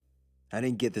I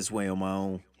didn't get this way on my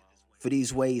own. For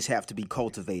these ways have to be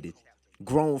cultivated,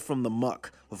 grown from the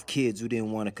muck of kids who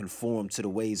didn't want to conform to the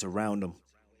ways around them.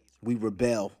 We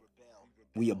rebel,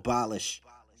 we abolish,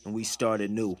 and we start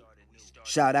anew.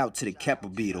 Shout out to the Kepper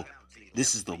Beetle.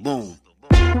 This is the LUM.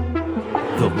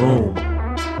 The LUM.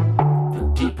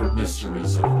 The deeper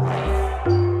mysteries of life.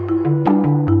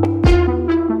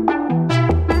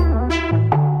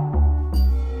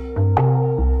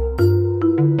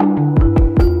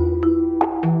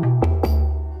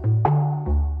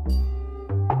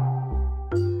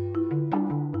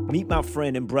 Meet my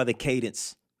friend and brother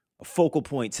Kadence, a focal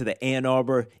point to the Ann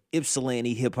Arbor,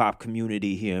 Ypsilanti hip-hop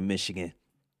community here in Michigan.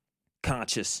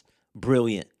 Conscious,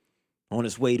 brilliant, on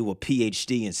his way to a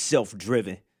PhD and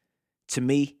self-driven. To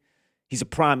me, he's a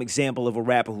prime example of a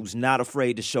rapper who's not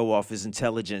afraid to show off his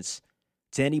intelligence.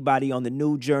 To anybody on the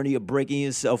new journey of breaking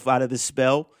yourself out of the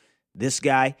spell, this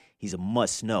guy, he's a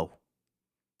must-know.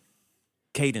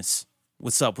 Kadence,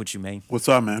 what's up with you, man? What's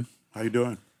up, man? How you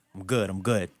doing? I'm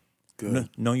good. Good.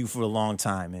 Known you for a long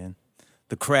time, man.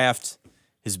 The craft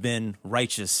has been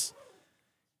righteous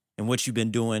in what you've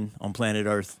been doing on planet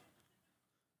Earth.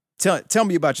 Tell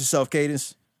me about yourself,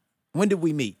 Kadence. When did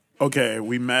we meet? Okay,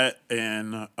 we met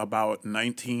in about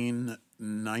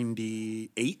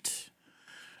 1998,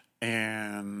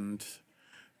 and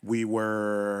we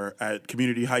were at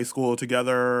community high school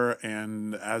together,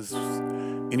 and as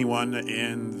anyone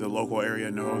in the local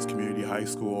area knows, community high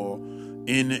school,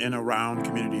 in and around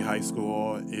community high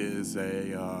school is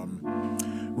a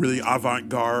really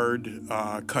avant-garde,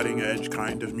 cutting-edge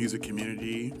kind of music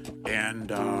community.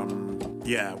 And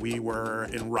we were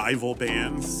in rival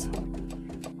bands,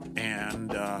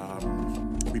 and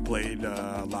we played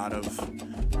a lot of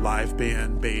live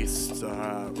band-based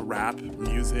rap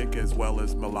music, as well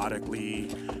as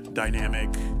melodically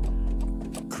dynamic,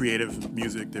 creative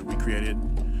music that we created.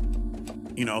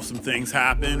 You know, some things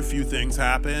happen, few things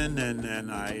happen, and then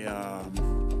I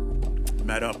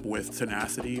met up with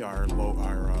Tenacity, our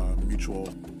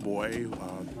mutual boy,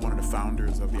 one of the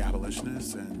founders of the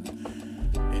Abolitionists, and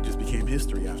it just became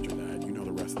history after that. You know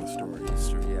the rest of the story.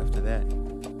 History after that.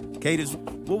 Kadence,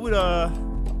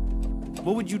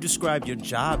 what would you describe your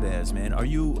job as, man? Are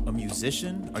you a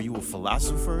musician? Are you a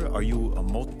philosopher? Are you a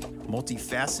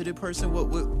multifaceted person?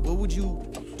 What would you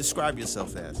describe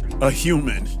yourself as? A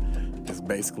human is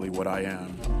basically what I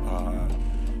am.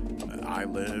 I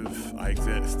live, I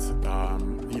exist.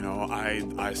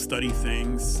 I study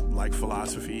things like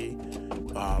philosophy,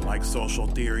 like social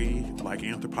theory, like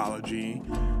anthropology,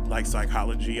 like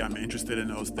psychology. I'm interested in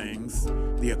those things.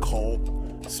 The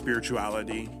occult,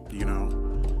 spirituality,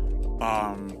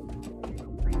 I'm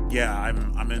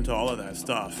into all of that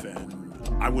stuff, and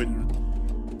I wouldn't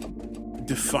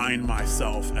define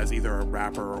myself as either a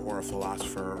rapper or a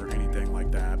philosopher or anything like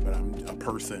that, but I'm a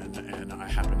person, and I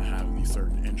happen to have these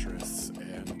certain interests,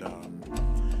 and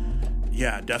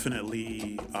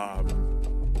definitely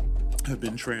have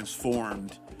been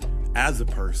transformed as a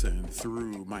person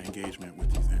through my engagement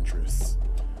with these interests.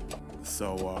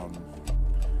 So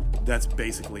that's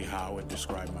basically how I would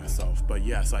describe myself. But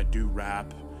yes, I do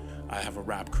rap. I have a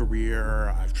rap career.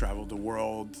 I've traveled the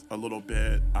world a little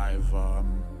bit. I've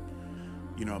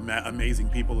met amazing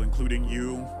people, including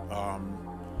you,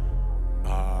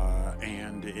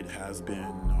 and it has been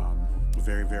a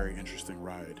very, very interesting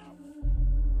ride.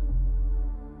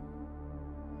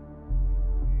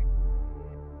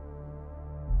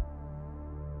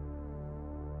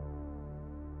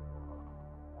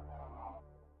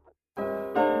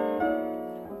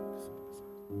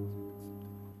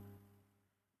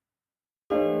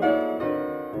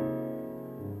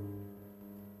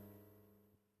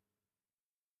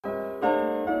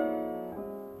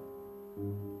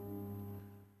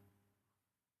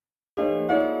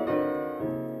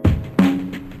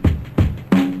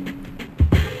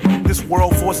 This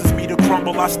world forces me to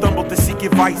crumble. I stumble to seek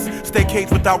advice. Stay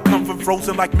caged without comfort,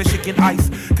 frozen like Michigan ice.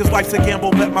 Cause life's a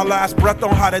gamble, bet my last breath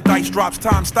on how the dice drops.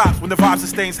 Time stops when the vibe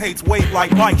sustains hates weight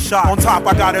like Mike shot. On top,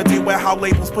 I gotta deal with how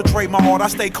labels portray my art. I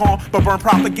stay calm, but burn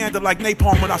propaganda like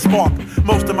napalm when I spark.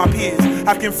 Most of my peers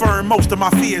have confirmed most of my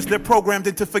fears. They're programmed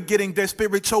into forgetting their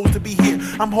spirit chose to be here.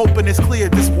 I'm hoping it's clear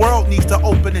this world needs to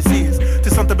open its ears to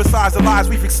something besides the lies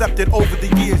we've accepted over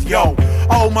the years. Yo,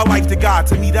 I owe my life to God.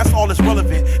 To me, that's all that's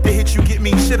relevant. The hits you get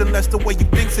mean shit unless the way you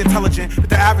think's intelligent. But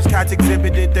the average cat's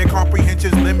exhibited, their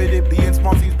comprehension's limited. Being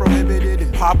smart seems prohibited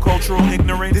and pop cultural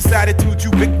ignorance. This attitude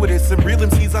ubiquitous and real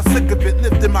MCs are sick of it.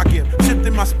 Lifting my gift,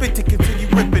 shifting my spit to continue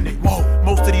ripping it.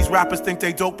 Most of these rappers think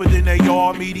they doper than they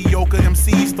are. Mediocre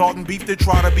MCs starting beef to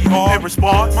try to be hard. In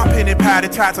response, my pen and pad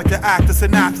attacks like the actor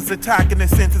synapses attacking their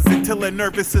senses until their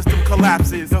nervous system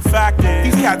collapses. The fact is,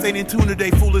 these cats ain't in tune to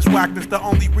their foolish whackness. The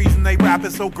only reason they rap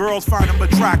is so girls find them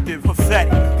attractive.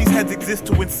 Pathetic. These heads exist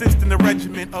to insist in the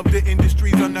regiment of the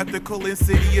industry's unethical,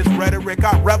 insidious rhetoric.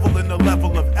 I revel in the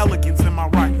level of elegance in my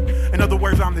writing. In other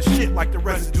words, I'm the shit like the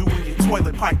residue in your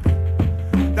toilet pipe.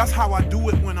 That's how I do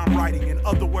it when I'm writing. In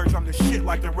other words, I'm the shit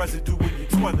like the residue in your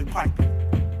toilet pipe.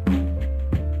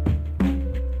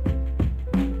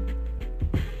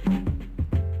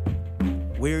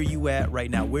 Where are you at right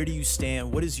now? Where do you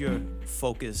stand? What is your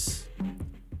focus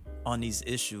on these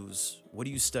issues? What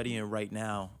are you studying right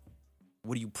now?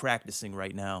 What are you practicing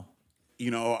right now?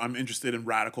 You know, I'm interested in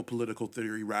radical political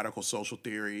theory, radical social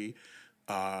theory.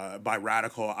 By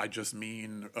radical, I just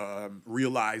mean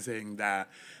realizing that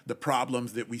the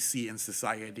problems that we see in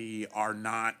society are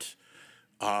not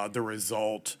the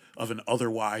result of an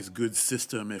otherwise good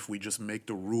system. If we just make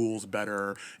the rules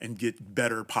better and get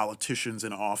better politicians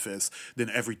in office, then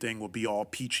everything will be all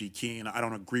peachy keen. I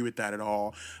don't agree with that at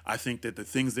all. I think that the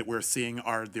things that we're seeing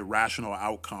are the rational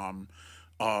outcome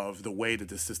of the way that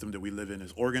the system that we live in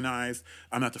is organized.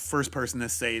 I'm not the first person to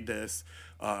say this.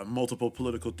 Multiple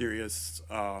political theorists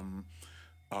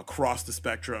across the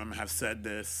spectrum have said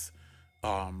this.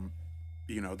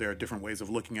 You know, there are different ways of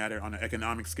looking at it on an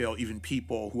economic scale. Even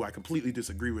people who I completely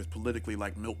disagree with politically,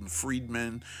 like Milton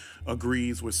Friedman,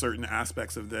 agrees with certain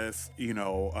aspects of this. You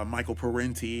know, Michael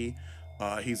Parenti,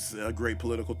 he's a great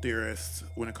political theorist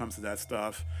when it comes to that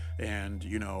stuff. And,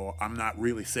 you know, I'm not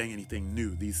really saying anything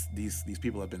new. These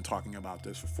people have been talking about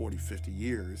this for 40, 50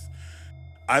 years.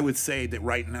 I would say that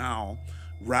right now,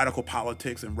 radical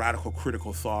politics and radical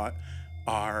critical thought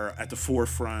are at the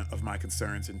forefront of my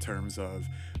concerns in terms of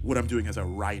what I'm doing as a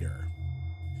writer.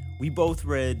 We both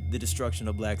read The Destruction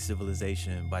of Black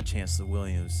Civilization by Chancellor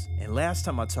Williams. And last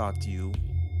time I talked to you,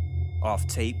 off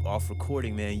tape, off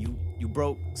recording, man, you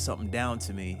broke something down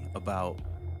to me about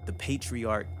the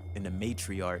patriarch and the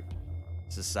matriarch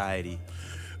society.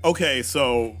 Okay,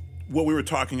 so what we were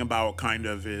talking about kind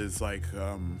of is like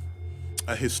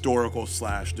a historical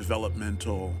 /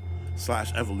 developmental /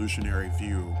 evolutionary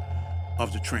view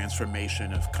of the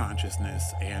transformation of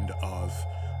consciousness and of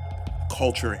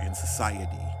culture and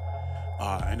society.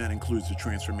 And that includes the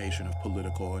transformation of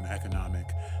political and economic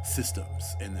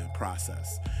systems in that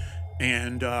process.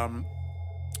 And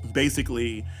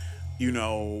basically, you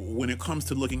know, when it comes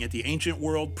to looking at the ancient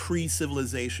world,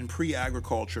 pre-civilization,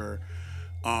 pre-agriculture,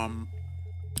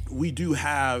 we do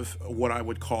have what I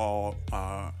would call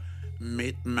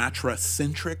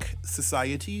matricentric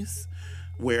societies,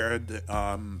 where the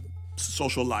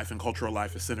social life and cultural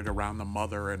life is centered around the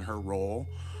mother and her role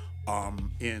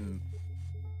in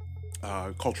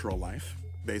cultural life,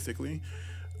 basically.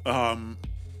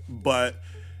 But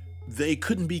they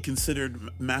couldn't be considered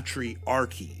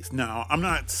matriarchies. Now, I'm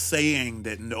not saying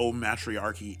that no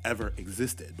matriarchy ever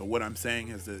existed, but what I'm saying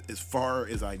is that as far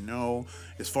as I know,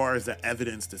 as far as the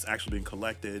evidence that's actually been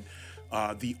collected,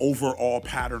 the overall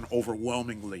pattern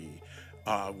overwhelmingly,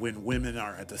 when women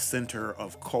are at the center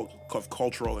of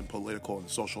cultural and political and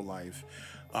social life,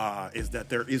 is that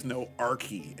there is no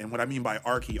archy. And what I mean by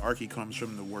archy comes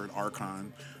from the word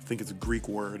archon. I think it's a Greek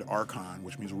word, archon,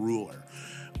 which means ruler.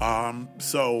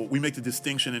 So we make the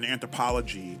distinction in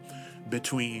anthropology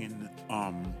between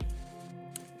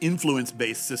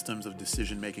influence-based systems of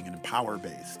decision-making and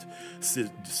power-based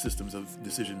systems of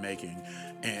decision-making.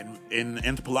 And in the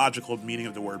anthropological meaning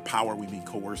of the word power, we mean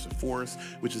coercive force,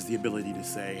 which is the ability to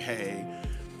say, hey,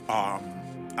 I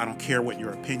don't care what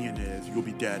your opinion is, you'll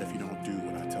be dead if you don't do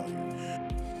what I tell you.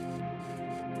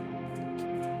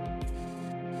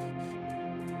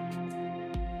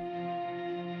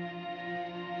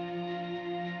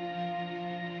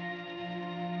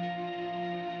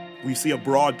 We see a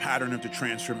broad pattern of the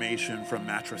transformation from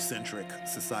matricentric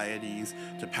societies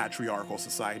to patriarchal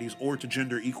societies, or to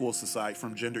gender equal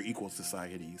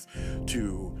societies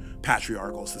to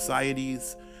patriarchal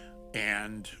societies.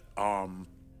 And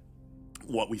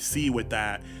what we see with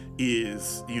that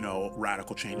is, you know,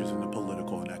 radical changes in the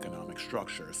political and economic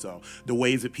structure. So the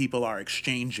ways that people are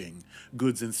exchanging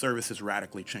goods and services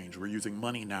radically change. We're using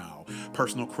money now.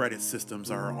 Personal credit systems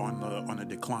are on the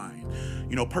decline.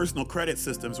 You know, personal credit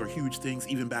systems are huge things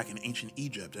even back in ancient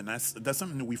Egypt, and that's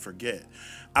something that we forget.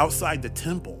 Outside the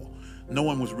temple, no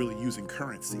one was really using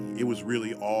currency. It was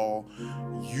really all,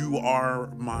 you are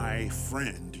my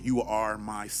friend, you are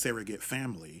my surrogate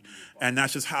family. And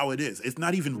that's just how it is. It's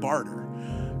not even barter.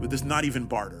 But it's not even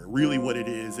barter. Really what it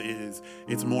is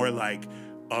it's more like,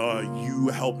 you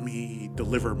help me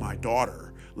deliver my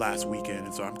daughter. last weekend,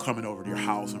 and so I'm coming over to your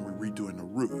house and we're redoing the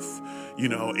roof.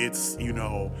 It's,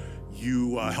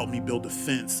 you helped me build a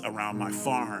fence around my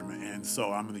farm, and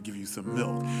so I'm going to give you some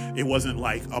milk. It wasn't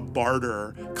like a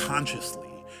barter consciously.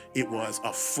 It was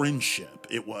a friendship.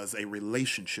 It was a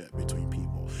relationship between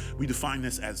people. We define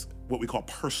this as what we call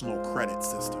personal credit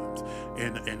systems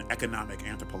in economic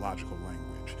anthropological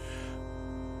language.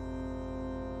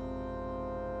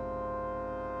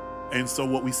 And so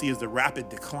what we see is the rapid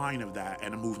decline of that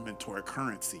and a movement toward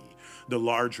currency. The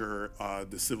larger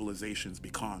the civilizations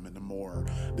become and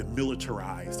the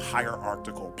militarized,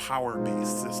 hierarchical,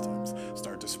 power-based systems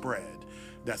start to spread.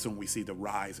 That's when we see the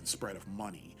rise and spread of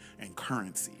money and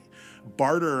currency.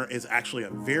 Barter is actually a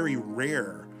very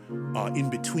rare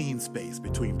in-between space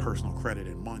between personal credit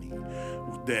and money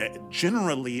that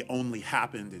generally only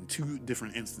happened in two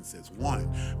different instances. One,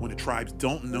 when the tribes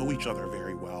don't know each other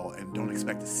very well and don't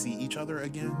expect to see each other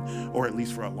again, or at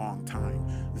least for a long time,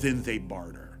 then they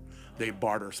barter. They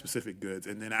barter specific goods,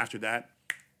 and then after that,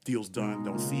 deal's done,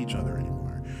 don't see each other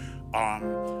anymore.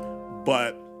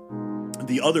 But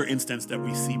the other instance that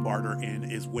we see barter in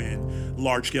is when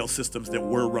large-scale systems that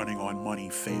were running on money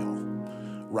fail,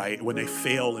 right? When they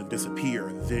fail and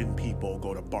disappear, then people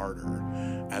go to barter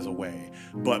as a way.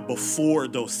 But before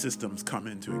those systems come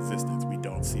into existence, we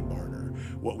don't see barter.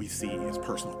 What we see is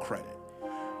personal credit.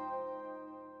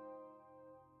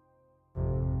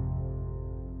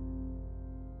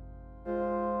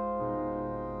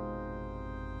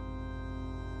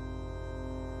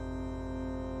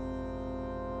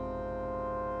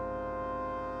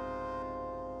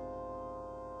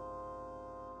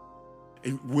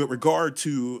 And with regard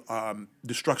to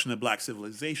destruction of Black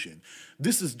civilization,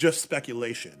 this is just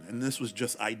speculation, and this was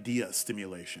just idea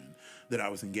stimulation that I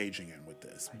was engaging in with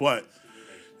this. But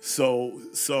so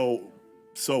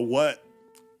what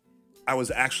I was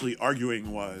actually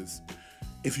arguing was,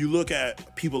 if you look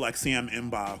at people like Sam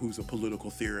Mba, who's a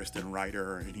political theorist and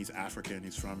writer, and he's African,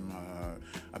 he's from,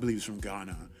 I believe he's from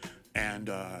Ghana, and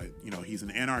he's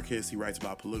an anarchist. He writes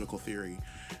about political theory,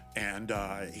 and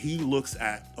he looks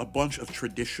at a bunch of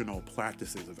traditional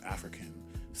practices of African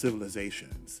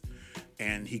civilizations,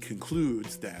 and he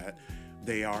concludes that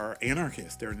they are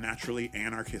anarchist. They're naturally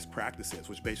anarchist practices,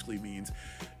 which basically means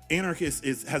anarchist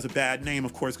has a bad name,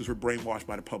 of course, because we're brainwashed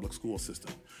by the public school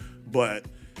system. But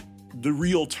the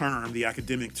real term, the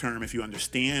academic term, if you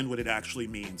understand what it actually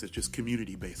means, it's just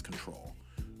community-based control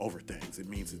over things. It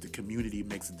means that the community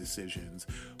makes the decisions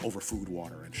over food,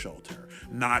 water, and shelter,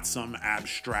 not some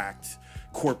abstract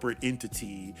corporate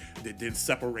entity that then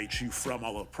separates you from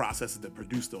all the processes that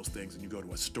produce those things, and you go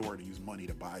to a store to use money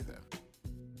to buy them.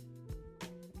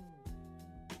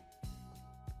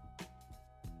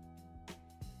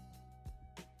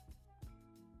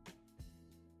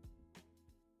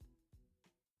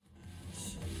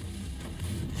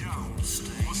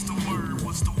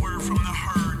 What's the word from the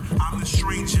herd? I'm the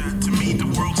stranger. To me, the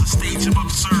world's a stage of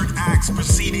absurd acts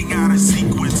proceeding out of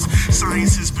sequence.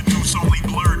 Sciences produce only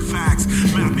blurred facts,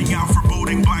 mapping out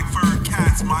foreboding black furred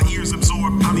cats. My ears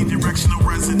absorb omnidirectional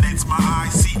resonance. My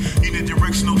eyes see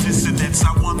unidirectional dissonance.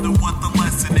 I wonder what the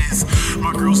lesson is.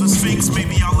 My girl's a sphinx.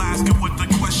 Maybe I'll ask her what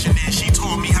the question is. She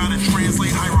taught me how to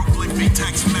translate hieroglyphic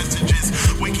text messages.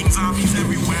 Waking zombies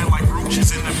everywhere like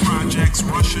roaches in the projects.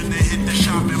 Rushing to hit the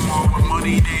shopping mall with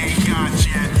money they ain't got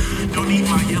yet. Don't need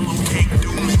my yellow cake,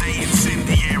 doomsday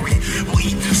incendiary. We'll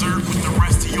eat dessert with the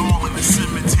rest of y'all in the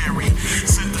cemetery.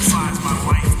 Synthesize my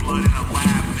lifeblood in a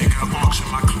lab, nigga. Auction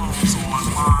my clothes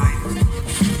online.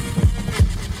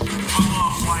 My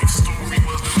love life story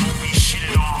was the movie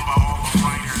shitted on by all the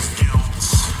writers' guilds.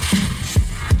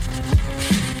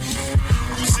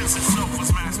 Who since itself was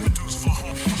mass produced for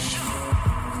hope.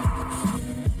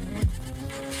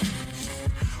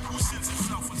 Who since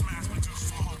itself was mass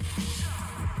produced for hope.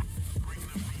 Bring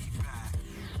the beat back.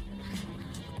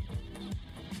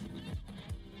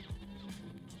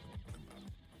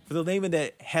 For the layman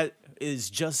that is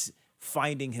just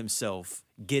finding himself,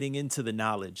 getting into the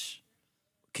knowledge,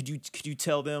 could you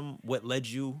tell them what led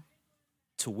you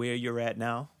to where you're at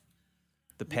now,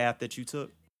 the path that you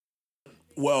took?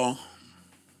 Well,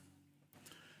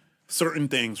 certain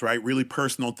things, right? Really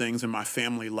personal things in my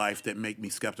family life that made me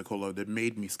skeptical of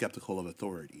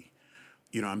authority.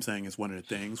 You know what I'm saying? It's one of the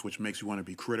things which makes you want to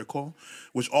be critical,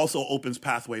 which also opens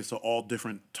pathways to all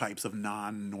different types of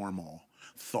non-normal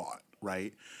thought,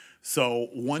 right? So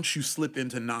once you slip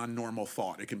into non-normal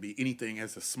thought, it can be anything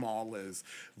as small as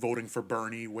voting for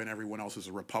Bernie when everyone else is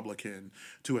a Republican,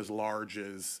 to as large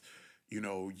as,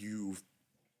 you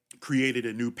created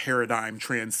a new paradigm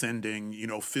transcending,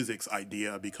 physics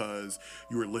idea because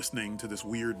you were listening to this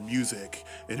weird music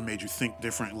and it made you think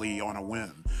differently on a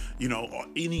whim.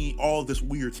 All this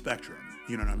weird spectrum,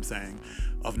 you know what I'm saying,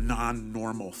 of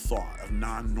non-normal thought, of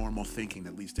non-normal thinking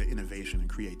that leads to innovation and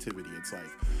creativity. It's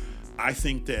like, I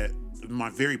think that my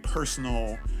very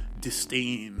personal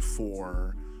disdain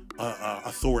for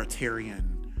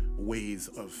authoritarian ways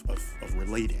of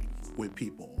relating with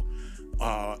people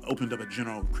opened up a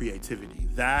general creativity.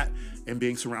 That and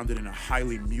being surrounded in a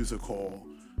highly musical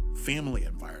family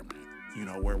environment,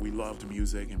 where we loved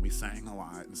music and we sang a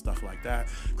lot and stuff like that.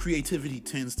 Creativity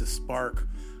tends to spark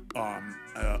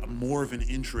more of an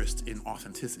interest in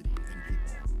authenticity in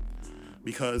people.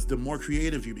 Because the more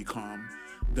creative you become,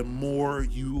 the more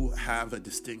you have a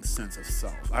distinct sense of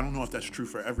self. I don't know if that's true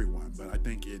for everyone, but I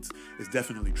think it's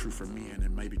definitely true for me, and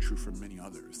it may be true for many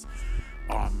others.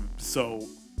 So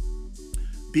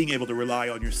being able to rely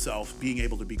on yourself, being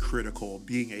able to be critical,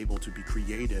 being able to be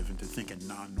creative and to think in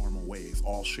non-normal ways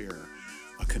all share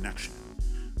a connection,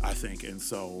 I think. And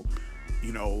so,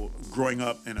 growing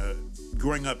up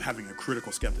having a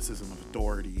critical skepticism of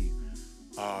authority,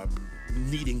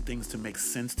 needing things to make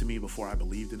sense to me before I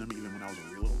believed in them, even when I was a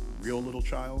real little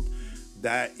child,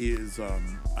 that is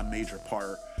a major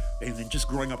part. And then just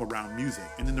growing up around music.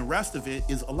 And then the rest of it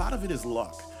is, a lot of it is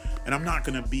luck. And I'm not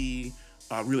going to be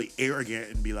really arrogant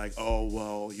and be like, oh,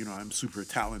 well, I'm super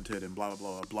talented and blah,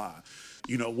 blah, blah,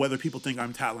 blah. Whether people think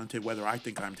I'm talented, whether I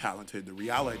think I'm talented, the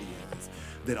reality is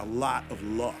that a lot of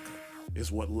luck is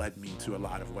what led me to a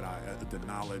lot of the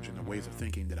knowledge and the ways of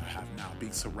thinking that I have now.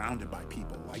 Being surrounded by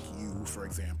people like you, for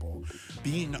example,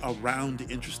 being around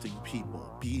interesting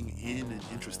people, being in an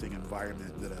interesting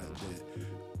environment that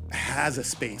has a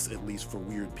space, at least for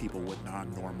weird people with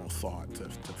non-normal thought to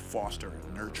foster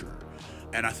and nurture.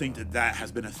 And I think that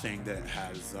has been a thing that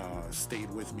has stayed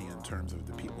with me in terms of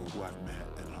the people who I've met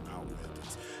and hung out with.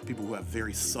 It's people who have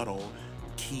very subtle,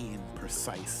 keen,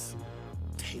 precise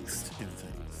taste in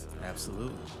things.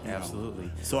 Absolutely.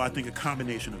 Absolutely. So I think a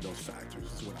combination of those factors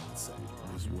is what I would say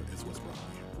is what's brought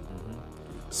me here.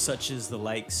 Such as the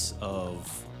likes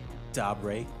of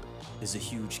Dabre is a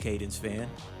huge Kadence fan.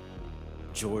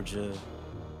 Georgia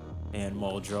and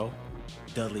Muldrow,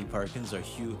 Dudley Perkins are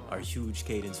huge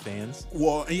Kadence fans.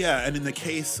 Well, yeah, and in the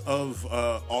case of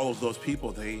all of those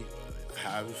people, they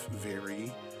have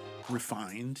very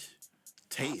refined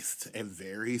taste and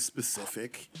very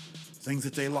specific things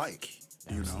that they like,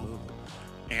 Absolutely.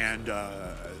 And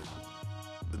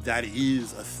that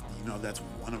is, that's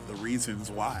one of the reasons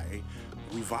why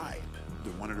we vibe.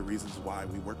 One of the reasons why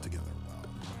we work together well.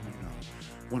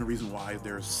 One of the reasons why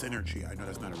there's synergy. I know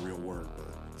that's not a real word,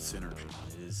 but synergy.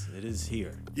 It is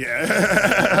here.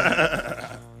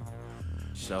 Yeah.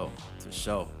 Show.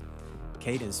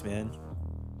 Kadence, man.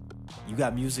 You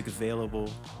got music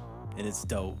available, and it's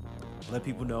dope. Let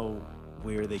people know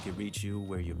where they can reach you,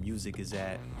 where your music is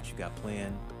at, what you got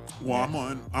planned. Well,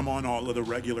 I'm on all of the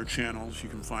regular channels. You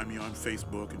can find me on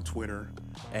Facebook and Twitter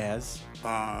as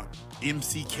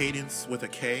MC Kadence with a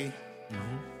K.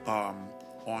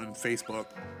 On Facebook.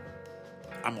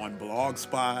 I'm on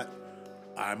Blogspot.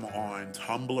 I'm on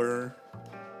Tumblr.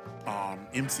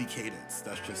 MC Kadence.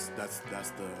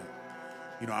 That's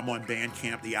the, I'm on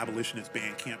Bandcamp. The Abolitionist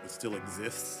Bandcamp, it still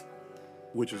exists,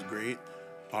 which is great.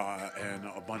 And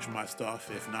a bunch of my stuff,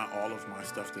 if not all of my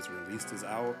stuff that's released, is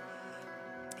out.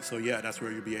 So yeah, that's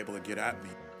where you'll be able to get at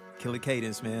me. Killer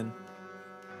Kadence, man.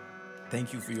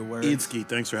 Thank you for your words. Idsky,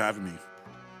 thanks for having me.